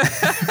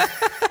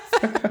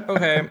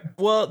 Okay,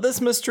 well,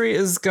 this mystery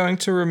is going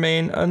to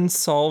remain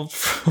unsolved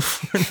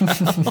for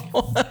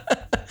now.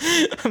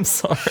 I'm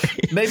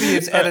sorry. Maybe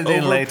it's edited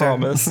in later.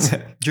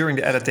 During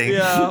the editing.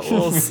 Yeah,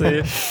 we'll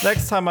see.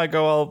 Next time I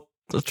go, I'll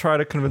try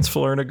to convince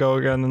Fleur to go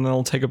again, and then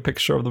I'll take a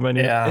picture of the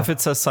menu. Yeah. If it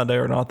says Sunday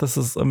or not, this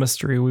is a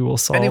mystery we will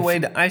solve. Anyway,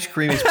 the ice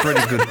cream is pretty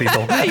good,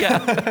 people. Yeah.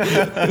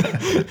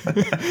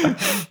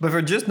 But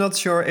we're just not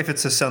sure if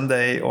it's a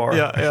Sunday or...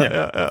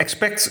 Yeah.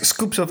 Expect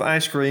scoops of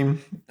ice cream,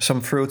 some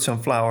fruit,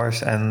 some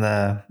flowers,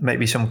 and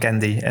maybe some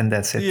candy, and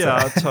that's it.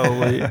 Yeah,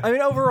 totally. I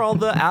mean, overall,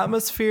 the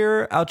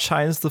atmosphere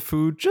outshines the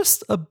food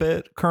just a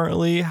bit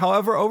currently.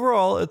 However,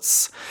 overall,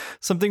 it's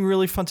something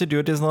really fun to do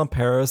at Disneyland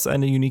Paris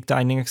and a unique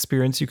dining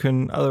experience you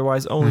can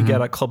otherwise only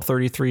get at Club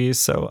 33.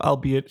 So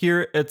albeit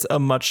here, it's a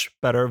much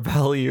better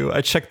value. I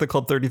checked the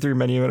Club 33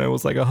 menu and it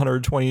was like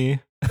 $120.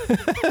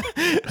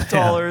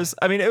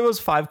 I mean, it was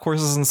 5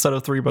 courses instead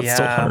of 3, but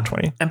still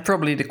 $120. And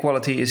probably the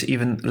quality is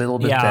even a little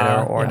bit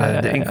better, or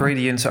the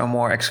ingredients are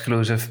more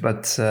exclusive.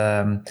 But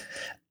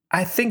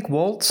I think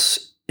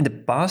Waltz in the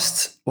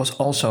past was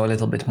also a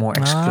little bit more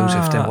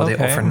exclusive than what they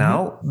offer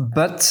now.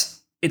 But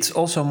it's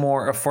also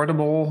more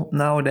affordable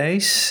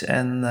nowadays.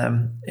 And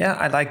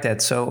I like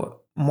that. So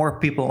more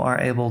people are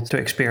able to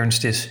experience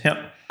this.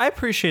 Yeah. I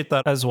appreciate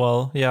that as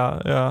well.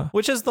 Yeah.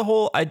 Which is the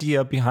whole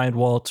idea behind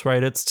Waltz,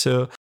 right? It's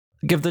to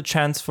give the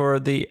chance for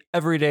the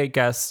everyday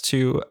guests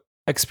to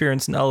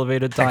experience an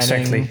elevated dining.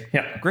 Exactly.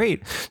 Yeah.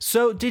 Great.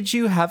 So did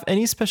you have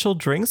any special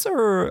drinks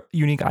or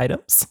unique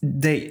items?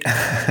 They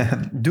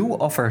do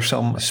offer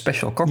some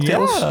special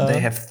cocktails. Yeah. They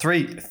have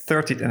 3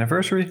 30th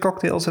anniversary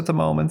cocktails at the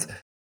moment.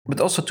 But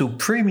also 2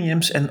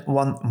 premiums and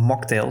 1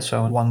 mocktail,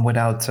 so 1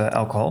 without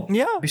alcohol.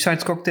 Yeah.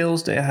 Besides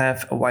cocktails, they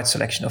have a wide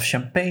selection of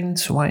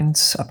champagnes,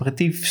 wines,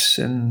 aperitifs,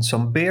 and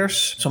some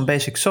beers, some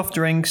basic soft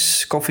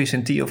drinks, coffees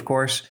and tea, of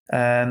course.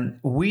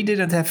 We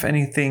didn't have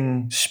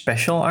anything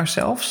special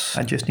ourselves.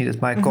 I just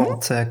needed my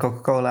cold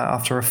Coca-Cola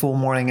after a full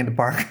morning in the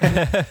park.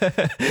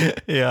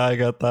 Yeah, I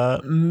got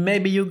that.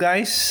 Maybe you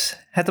guys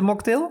had a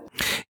mocktail?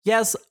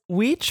 Yes,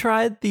 we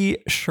tried the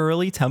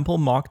Shirley Temple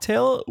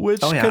mocktail,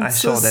 which I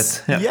saw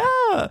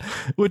that.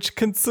 Which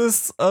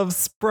consists of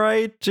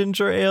Sprite,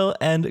 ginger ale,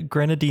 and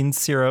grenadine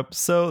syrup.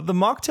 So the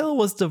mocktail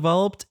was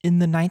developed in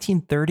the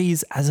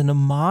 1930s as an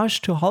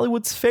homage to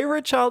Hollywood's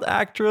favorite child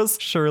actress,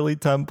 Shirley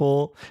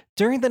Temple.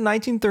 During the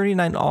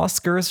 1939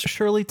 Oscars,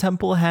 Shirley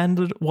Temple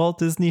handed Walt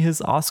Disney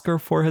his Oscar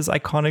for his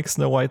iconic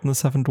Snow White and the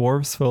Seven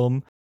Dwarfs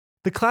film.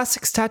 The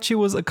classic statue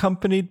was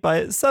accompanied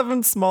by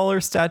 7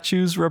 smaller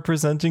statues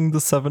representing the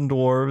 7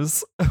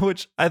 dwarves,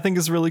 which I think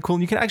is really cool.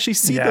 And you can actually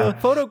see the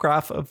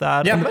photograph of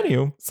that on the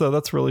menu. So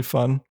that's really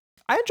fun.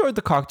 I enjoyed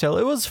the cocktail.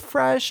 It was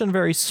fresh and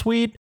very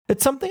sweet.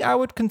 It's something I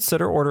would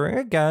consider ordering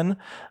again.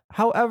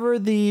 However,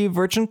 the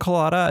Virgin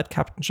Colada at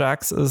Captain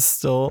Jack's is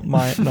still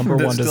my number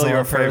one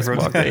Disneyland Paris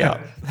mocktail.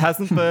 Yeah,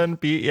 hasn't been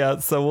beat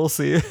yet, so we'll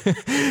see.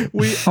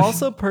 We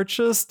also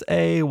purchased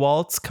a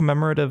Waltz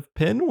commemorative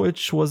pin,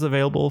 which was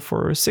available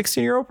for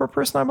 €16 per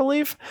person, I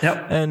believe.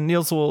 Yep. And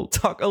Niels will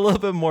talk a little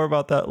bit more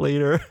about that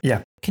later.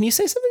 Yeah. Can you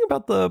say something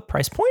about the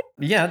price point?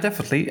 Yeah,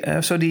 definitely.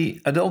 So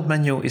the adult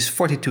menu is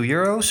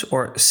 €42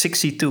 or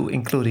 62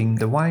 including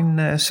the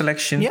wine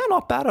selection. Yeah,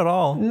 not bad at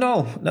all.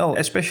 No,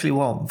 especially,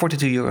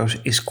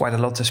 €42 is quite a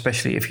lot,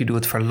 especially if you do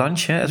it for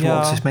lunch, as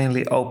Waltz is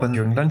mainly open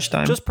during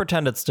lunchtime. Just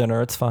pretend it's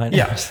dinner, it's fine.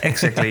 Yeah,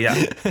 exactly,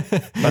 yeah.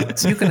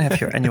 But you can have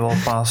your annual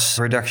pass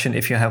reduction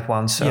if you have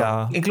one.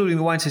 So including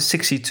the wines is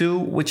 62,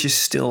 which is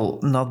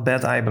still not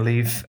bad, I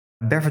believe.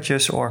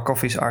 Beverages or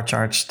coffees are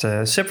charged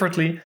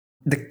separately.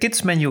 The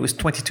kids menu is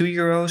 22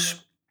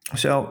 euros.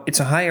 So it's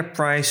a higher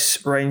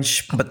price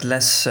range, but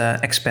less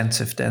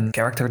expensive than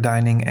character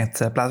dining at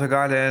Plaza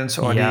Gardens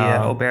or the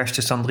Auberge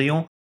de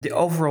Cendrillon. The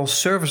overall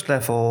service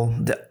level,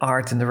 the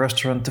art in the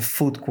restaurant, the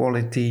food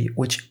quality,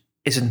 which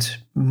isn't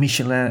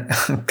Michelin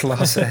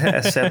class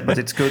as said, but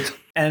it's good.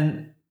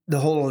 And the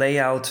whole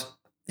layout,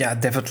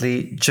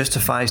 definitely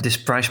justifies this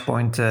price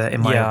point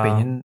in my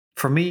opinion.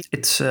 For me,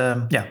 it's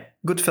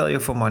good value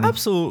for money.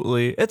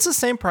 Absolutely. It's the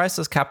same price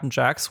as Captain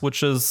Jack's,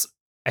 which is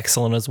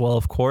excellent as well,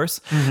 of course.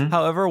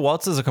 However,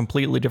 Waltz is a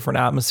completely different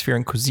atmosphere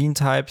and cuisine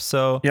type,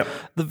 so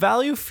the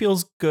value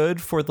feels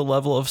good for the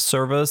level of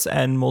service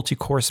and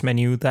multi-course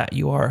menu that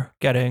you are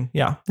getting.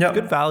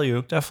 Good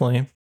value,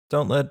 definitely.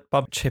 Don't let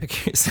Bob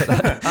Chapek say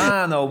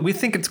that. No, we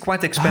think it's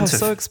quite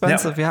expensive. Oh, so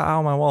expensive.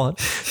 Ow, my wallet.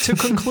 To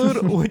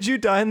conclude, would you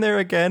dine there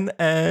again?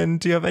 And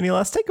do you have any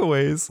last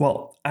takeaways?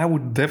 Well, I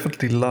would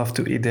definitely love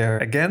to eat there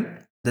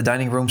again. The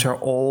dining rooms are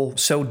all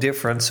so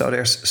different, so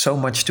there's so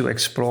much to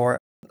explore.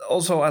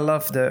 Also, I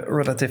love the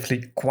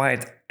relatively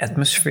quiet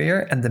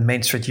atmosphere and the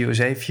Main Street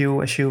USA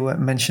view, as you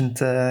mentioned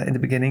in the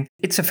beginning.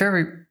 It's a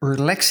very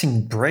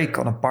relaxing break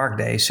on a park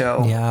day.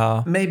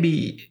 So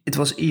maybe it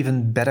was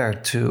even better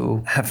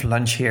to have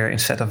lunch here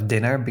instead of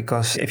dinner,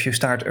 because if you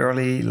start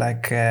early,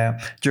 like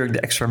during the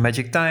extra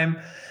magic time,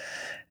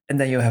 and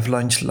then you have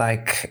lunch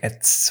like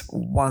at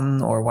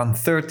 1 or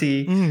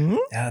 1:30,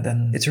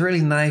 then it's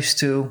really nice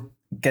to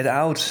get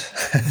out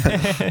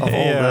of all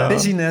the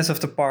busyness of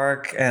the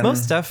park and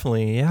most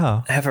definitely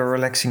have a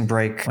relaxing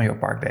break on your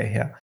park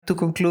day. To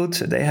conclude,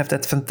 they have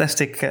that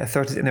fantastic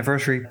 30th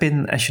anniversary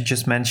pin, as you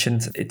just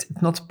mentioned. It's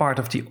not part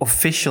of the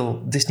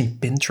official Disney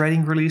pin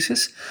trading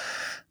releases.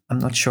 I'm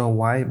not sure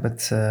why,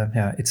 but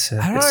it's.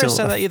 I don't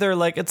understand that either.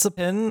 Like, it's a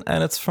pin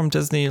and it's from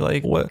Disney.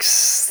 Like, what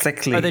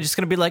exactly? Are they just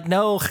going to be like,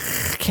 no,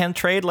 can't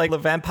trade like the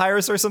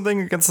vampires or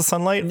something against the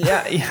sunlight?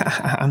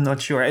 Yeah, I'm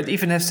not sure. It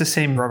even has the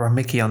same rubber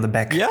Mickey on the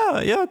back.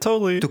 Yeah,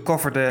 totally. To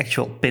cover the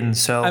actual pin.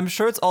 So I'm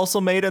sure it's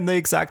also made in the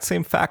exact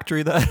same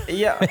factory that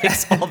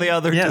makes all the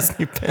other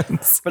Disney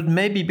pins. But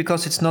maybe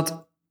because it's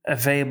not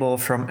available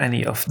from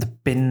any of the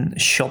pin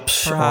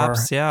shops.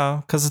 Perhaps,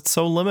 because it's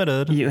so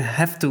limited. You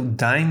have to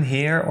dine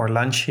here or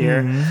lunch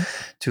here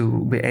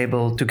to be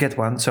able to get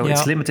one. So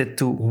it's limited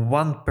to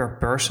 1 per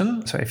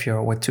person. So if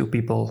you're with 2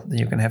 people, then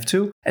you can have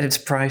 2. And it's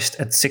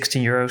priced at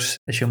 16 euros,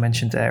 as you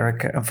mentioned,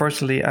 Eric.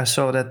 Unfortunately, I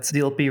saw that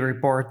the DLP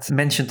report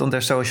mentioned on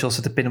their socials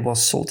that the pin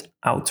was sold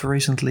out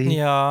recently.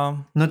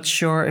 Not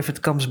sure if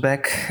it comes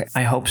back.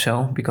 I hope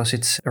so, because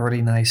it's a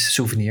really nice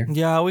souvenir.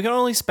 Yeah, we can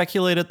only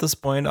speculate at this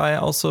point. I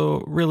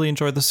also really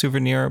enjoyed the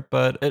souvenir,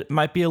 but it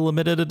might be a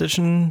limited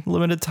edition,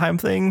 limited time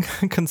thing,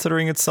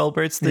 considering it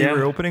celebrates the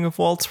reopening of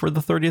Waltz for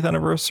the 30th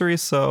anniversary.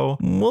 So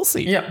we'll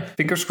see. Yeah,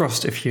 fingers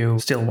crossed if you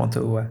still want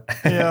to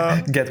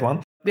get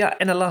one. Yeah,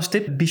 and a last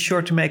tip, be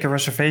sure to make a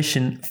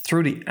reservation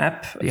through the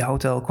app, the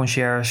hotel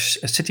concierge,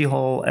 a city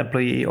hall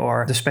employee,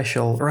 or the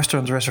special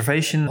restaurant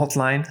reservation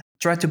hotline.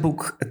 Try to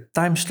book a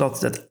time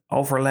slot that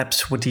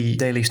overlaps with the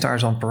Daily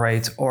Stars on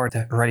Parade or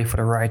the Ready for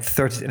the Ride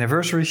 30th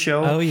anniversary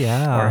show. Oh,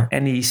 yeah. Or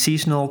any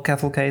seasonal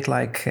cavalcade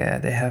like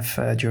they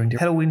have during the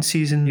Halloween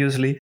season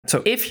usually.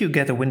 So if you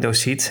get a window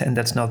seat, and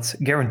that's not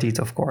guaranteed,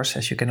 of course,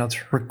 as you cannot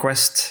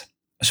request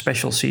a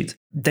special seat,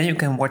 then you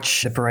can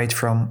watch the parade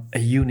from a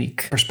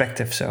unique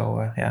perspective.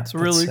 So it's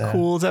really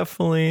cool,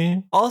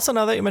 definitely. Also,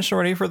 now that you mentioned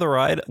Ready for the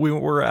Ride, we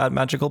were at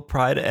Magical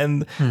Pride,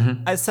 and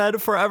I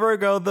said forever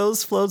ago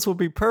those floats would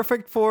be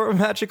perfect for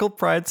Magical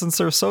Pride since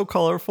they're so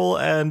colorful,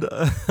 and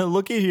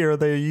looky here,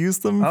 they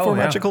used them for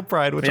Magical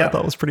Pride, which I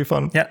thought was pretty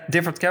fun. Yeah,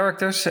 different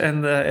characters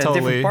and a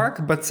different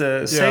park, but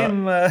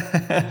same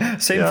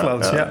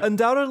floats.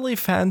 Undoubtedly,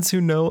 fans who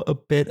know a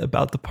bit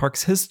about the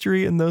park's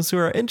history and those who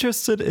are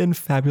interested in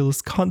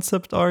fabulous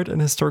concept art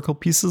and historical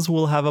pieces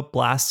will have a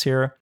blast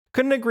here.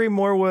 Couldn't agree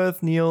more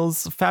with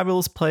Niels.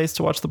 Fabulous place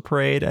to watch the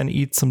parade and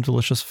eat some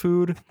delicious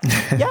food.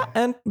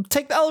 And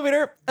take the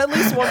elevator at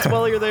least once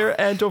while you're there.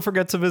 And don't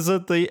forget to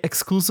visit the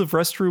exclusive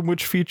restroom,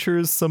 which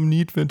features some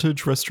neat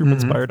vintage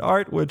restroom-inspired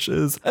art, which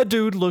is a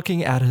dude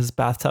looking at his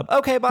bathtub.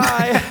 Okay,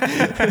 bye.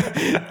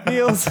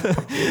 Niels,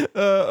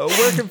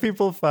 where can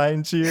people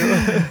find you?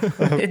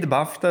 In the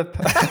bathtub.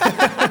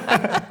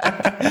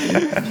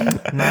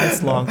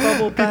 Nice long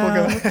bubble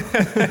bath.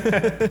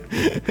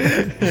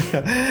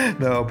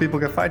 People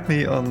can find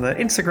me on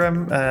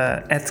Instagram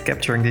at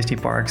Capturing Disney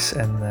Parks,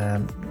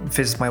 and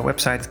visit my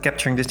website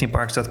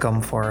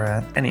capturingdisneyparks.com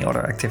for any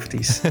other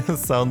activities.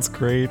 Sounds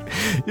great.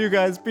 You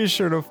guys be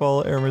sure to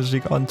follow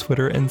Airmagique on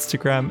Twitter,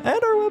 Instagram,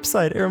 and our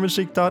website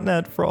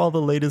airmagique.net for all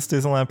the latest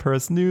Disneyland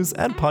Paris news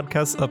and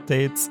podcast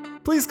updates.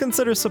 Please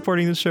consider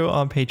supporting the show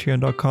on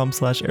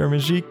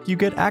patreon.com/airmagique. You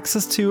get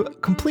access to a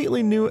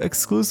completely new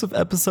exclusive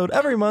episode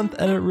every month,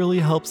 and it really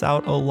helps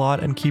out a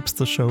lot and keeps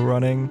the show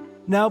running.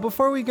 Now,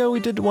 before we go, we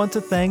did want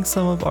to thank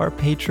some of our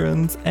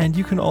patrons, and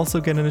you can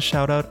also get in a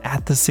shout out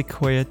at the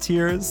Sequoia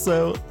tiers.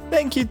 So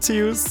thank you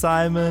to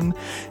Simon,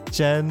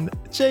 Jen,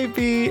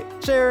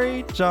 JB,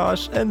 Jerry,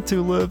 Josh, and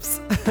Tulips.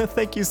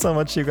 Thank you so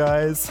much, you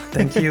guys.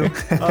 Thank you.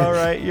 All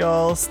right,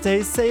 y'all,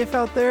 stay safe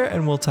out there,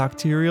 and we'll talk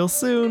to you real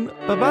soon.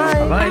 Bye-bye.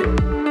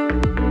 Bye-bye.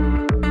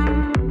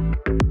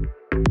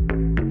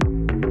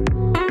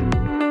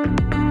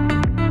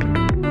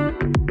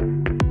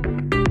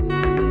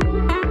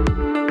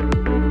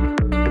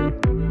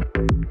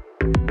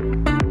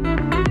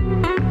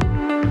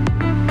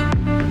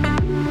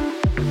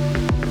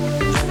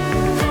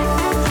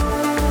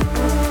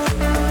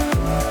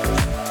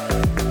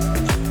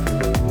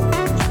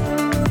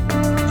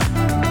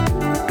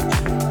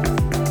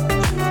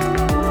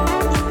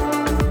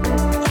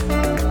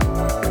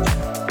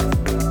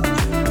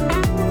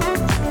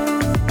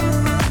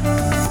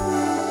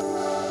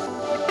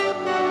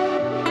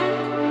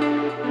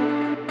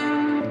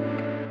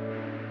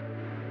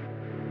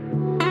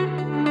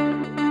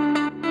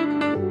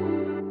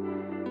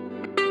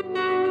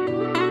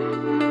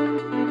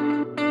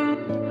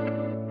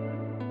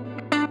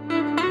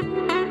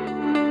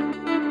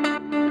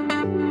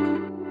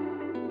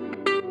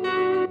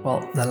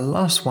 Well, the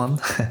last one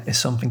is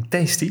something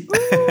tasty.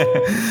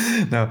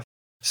 No.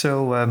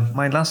 So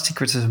my last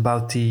secret is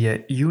about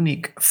the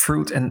unique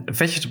fruit and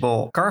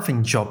vegetable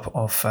carving job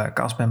of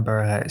cast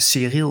member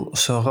Cyril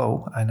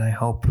Soro, and I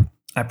hope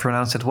I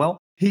pronounced it well.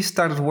 He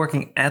started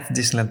working at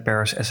Disneyland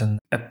Paris as an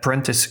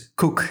apprentice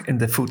cook in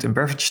the food and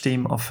beverage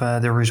team of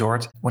the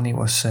resort when he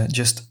was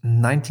just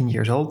 19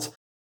 years old.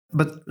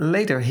 But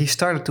later he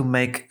started to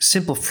make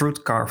simple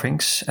fruit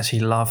carvings as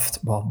he loved,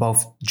 well,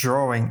 both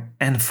drawing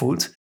and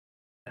food.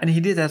 And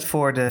he did that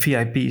for the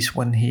VIPs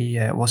when he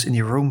was in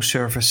the room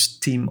service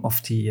team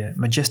of the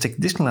Majestic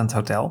Disneyland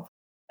Hotel.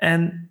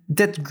 And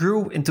that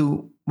grew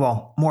into,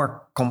 well,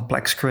 more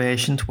complex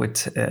creations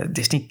with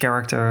Disney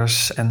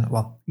characters. And,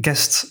 well,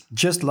 guests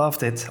just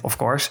loved it, of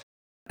course.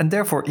 And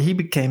therefore he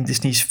became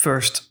Disney's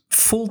first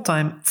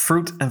full-time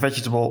fruit and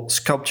vegetable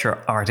sculpture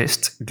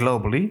artist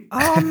globally.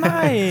 Oh,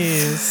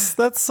 nice.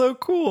 That's so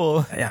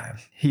cool. Yeah,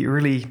 he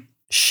really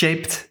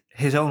shaped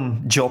his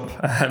own job,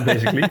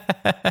 basically.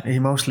 He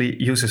mostly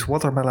uses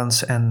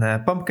watermelons and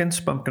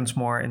pumpkins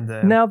more in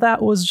the... Now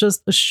that was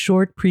just a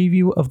short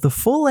preview of the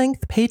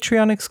full-length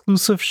Patreon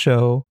exclusive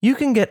show. You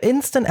can get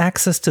instant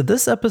access to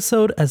this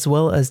episode as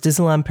well as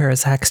Disneyland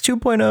Paris Hacks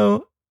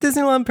 2.0,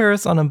 Disneyland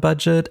Paris on a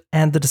Budget,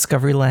 and the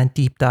Discoveryland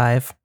Deep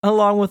Dive,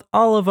 along with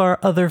all of our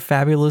other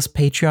fabulous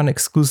Patreon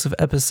exclusive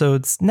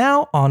episodes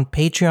now on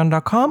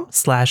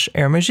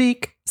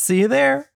patreon.com/airmagique. See you there.